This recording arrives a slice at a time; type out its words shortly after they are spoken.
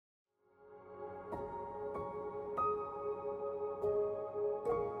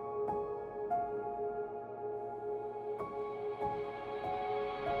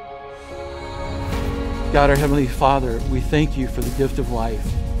God, our Heavenly Father, we thank you for the gift of life,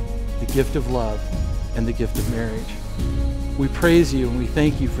 the gift of love, and the gift of marriage. We praise you and we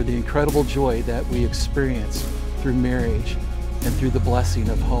thank you for the incredible joy that we experience through marriage and through the blessing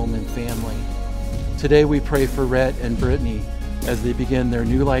of home and family. Today we pray for Rhett and Brittany as they begin their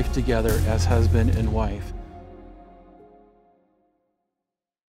new life together as husband and wife.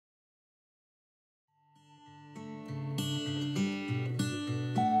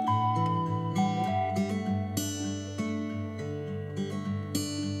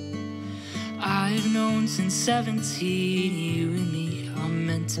 I've known since 17, you and me are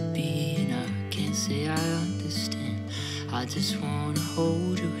meant to be, and I can't say I understand. I just wanna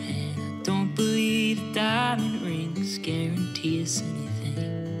hold your hand. I don't believe a diamond rings guarantee us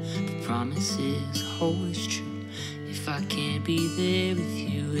anything, but promises always true. If I can't be there with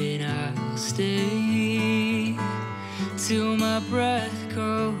you, then I'll stay till my breath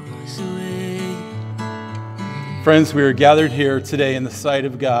goes away. Friends, we are gathered here today in the sight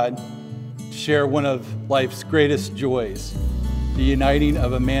of God to share one of life's greatest joys, the uniting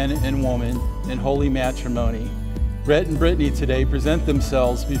of a man and woman in holy matrimony. Rhett and Brittany today present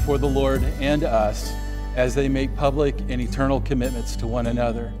themselves before the Lord and us as they make public and eternal commitments to one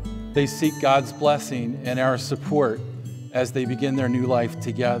another. They seek God's blessing and our support as they begin their new life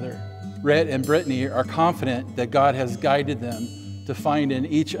together. Rhett and Brittany are confident that God has guided them to find in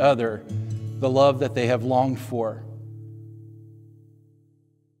each other the love that they have longed for.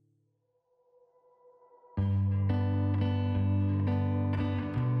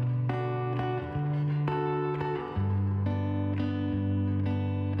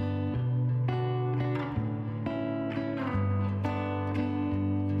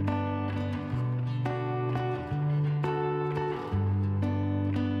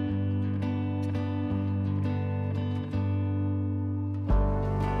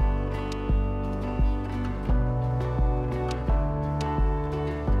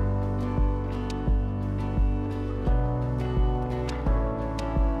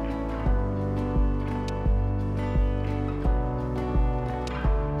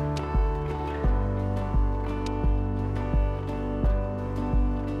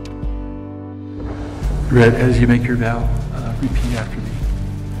 Rhett, as you make your vow, repeat after me.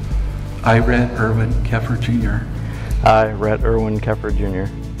 I, Rhett Irwin Keffer Jr. I, Rhett Irwin Keffer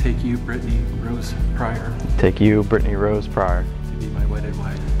Jr. Take you, Brittany Rose Pryor. Take you, Brittany Rose Pryor. To be my wedded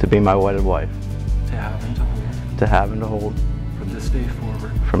wife. To be my wedded wife. To have and to hold. To have and to hold. From this day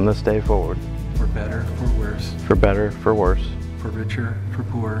forward. From this day forward. For better, for worse. For better, for worse. For richer, for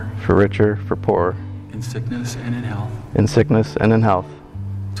poorer. For richer, for poorer. In sickness and in health. In sickness and in health.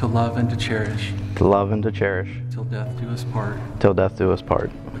 To love and to cherish. To love and to cherish. Till death do us part. Till death do us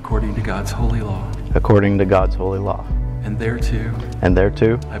part. According to God's holy law. According to God's holy law. And thereto. And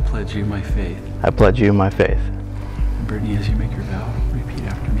thereto. I pledge you my faith. I pledge you my faith. And Brittany, as you make your vow, repeat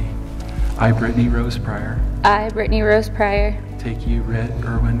after me. I, Brittany Rose Pryor. I, Brittany Rose Pryor. Take you, Rhett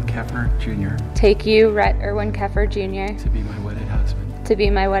Irwin Keffer Jr. Take you, Rhett Irwin Keffer Jr. To be my wedded husband. To be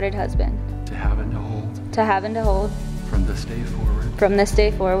my wedded husband. To have and to hold. To have and to hold. From this day forward. From this day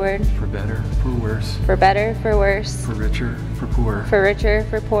forward. For better, for worse. For better, for worse. For richer, for poorer. For richer,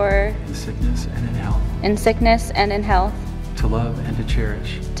 for poorer. In sickness and in health. In sickness and in health. To love and to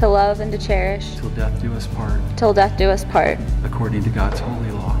cherish. To love and to cherish. Till death do us part. Till death do us part. According to God's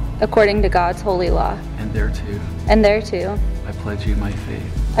holy law. According to God's holy law. And thereto. And thereto. I pledge you my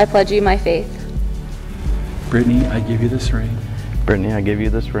faith. I pledge you my faith. Brittany, I give you this ring. Brittany, I give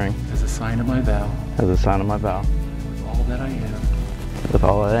you this ring. As a sign of my vow. As a sign of my vow. With all that I am. With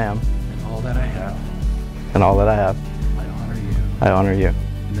all that I am. And all that I have. And all that I have. I honor you. I honor you.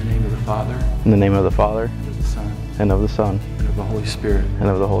 In the name of the Father. In the name of the Father. And of the Son. And of the Son. And of the Holy Spirit. And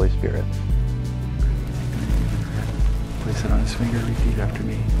of the Holy Spirit. Place it on his finger. Repeat after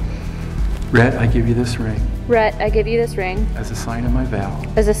me. Rhett, I give you this ring. Rhett, I give you this ring. As a sign of my vow.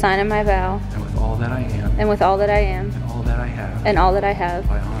 As a sign of my vow. And with all that I am. And with all that I am. And all that I have. And all that I have.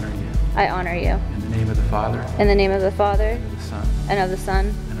 I honor you. I honor you. In the name of the Father. In the name of the Father. And of the Son. And of the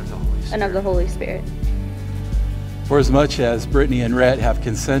Son. And of the Holy Spirit. And of the Holy Spirit. For as much as Brittany and Rhett have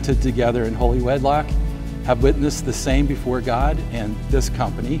consented together in holy wedlock, have witnessed the same before God and this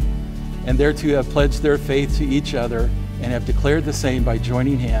company, and thereto have pledged their faith to each other and have declared the same by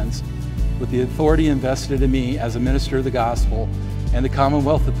joining hands, with the authority invested in me as a minister of the gospel and the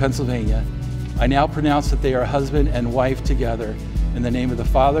Commonwealth of Pennsylvania, I now pronounce that they are husband and wife together in the name of the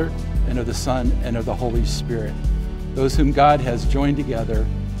Father and of the Son and of the Holy Spirit. Those whom God has joined together,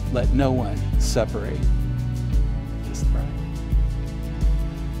 let no one separate. Kiss the bride.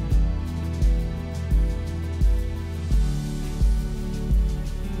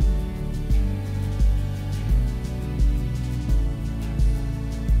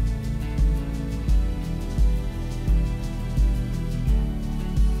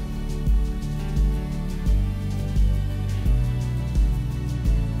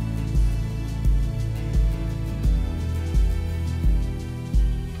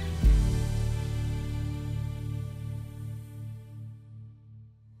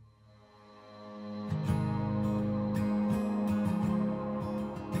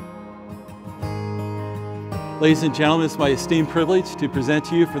 Ladies and gentlemen, it's my esteemed privilege to present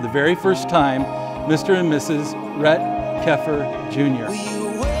to you for the very first time, Mr. and Mrs. Rhett Jr. Will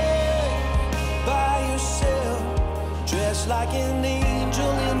you wait by yourself, dressed like an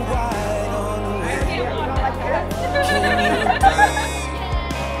angel in white on the way? Can you dance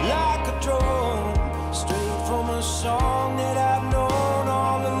like a drone, straight from a song that I've known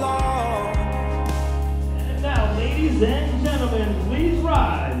all along? And now, ladies and gentlemen, please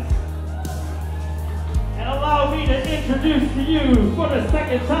rise. And allow me to introduce to you for the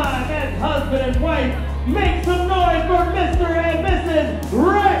second time as husband and wife, make some noise for Mr. and Mrs.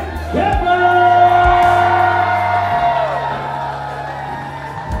 Rhett Brittany.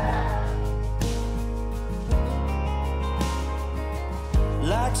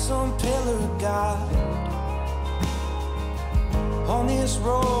 Like some pillar of God on this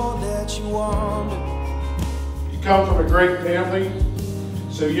road that you wander. You come from a great family,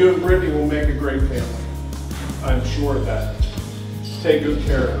 so you and Brittany will make a great family. I'm sure of that. Take good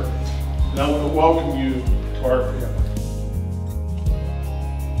care of her. And I want to welcome you to our family.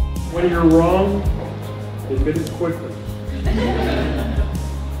 When you're wrong, admit it quickly.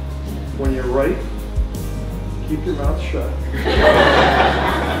 When you're right, keep your mouth shut.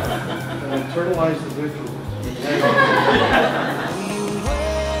 And internalize the victory. Hang on. Will you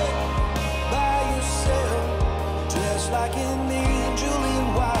wait by yourself, dressed like an angel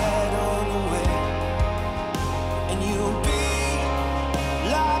in white on the way? And you'll be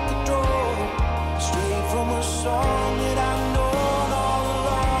like a door, straight from a song that I've known all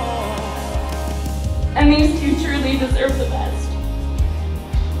along. And these two truly deserve the best.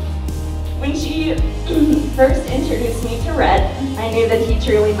 When she first introduced me to Rhett, I knew that he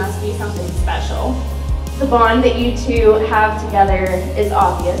truly must be something special. The bond that you two have together is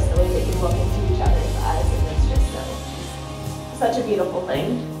obvious, the way that you look into each other's eyes, and it's just such a beautiful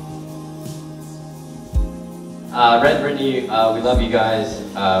thing. Rhett Brittany, we love you guys.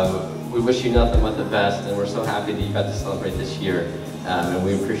 We wish you nothing but the best, and we're so happy that you got to celebrate this year. And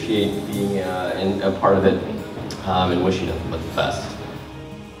we appreciate being a part of it, and wish you nothing but the best.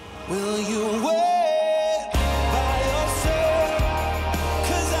 Will you wait